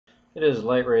It is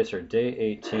Light Racer Day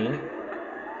 18,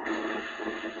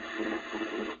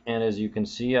 and as you can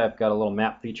see, I've got a little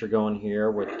map feature going here,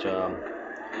 which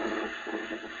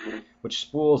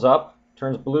spools up,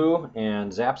 turns blue,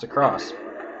 and zaps across.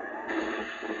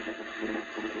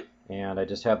 And I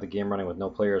just have the game running with no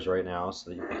players right now, so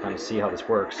that you can kind of see how this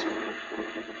works.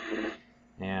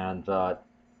 And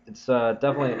it's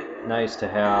definitely nice to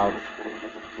have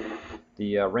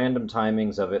the random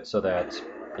timings of it so that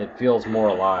it feels more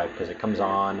alive, because it comes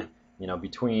on,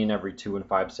 between every 2 and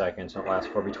 5 seconds, and it lasts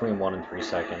for between 1 and 3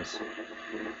 seconds.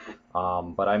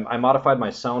 But I modified my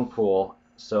sound pool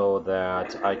so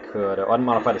that I could, I didn't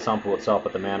modify the sound pool itself,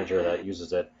 but the manager that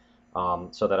uses it,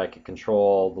 so that I could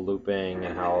control the looping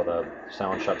and how the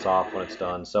sound shuts off when it's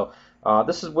done. So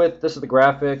this is the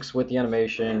graphics with the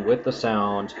animation with the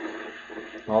sound.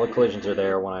 All the collisions are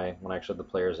there when I actually have the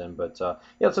players in. But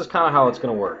yeah, this is kind of how it's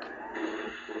going to work.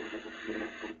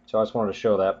 So I just wanted to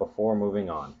show that before moving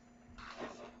on.